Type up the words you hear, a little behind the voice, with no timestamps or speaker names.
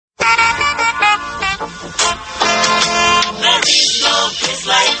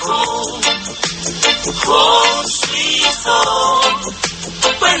home. Home sweet home.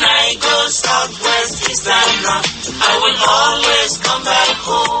 When I go southwest, east and north, I will always come back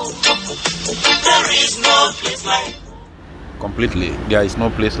home. There is no place like completely. There is no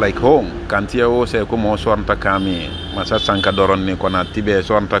place like home. Kantia o se kumo swanta kami. Masa sanka doron ni kona tibe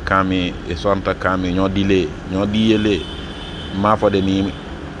swanta kami nyo diyele. Ma for de ni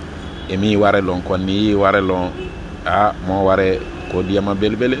emi ware lon koni ware lon mo ware ko diama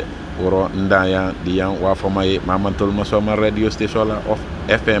belbele oro ndaya diyan wa fomaye mamantol masoma radio station la of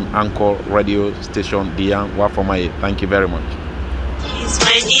FM Anchor radio station diyan wa fomaye. Thank you very much. It's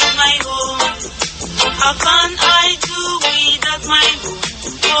my home. How can I do without my home?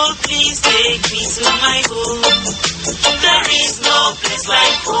 Oh, please take me to my home. There is no place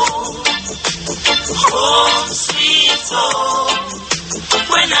like home. Home, sweet home.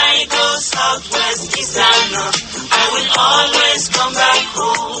 When I go southwest, east and north, I will always come back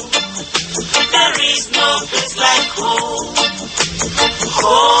home. There is no place like home.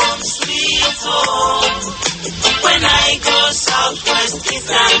 Home, sweet home. When I go southwest, east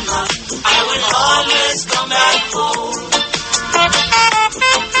and north, I will always come back home.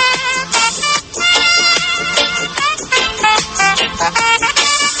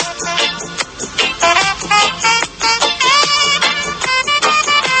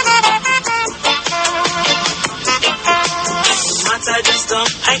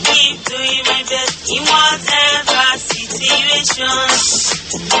 I keep doing my best in whatever situation.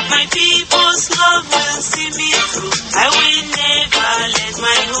 My people's love will see me through. I will never let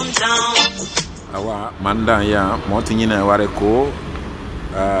my home down. Awa manda ya motinyina ware ko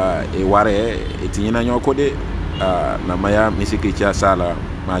e ware etinyina nyoko de na maya misiki cha sala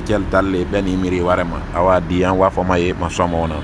ma kel talle beni miri ware ma awa diyan wa fomaye ma somona.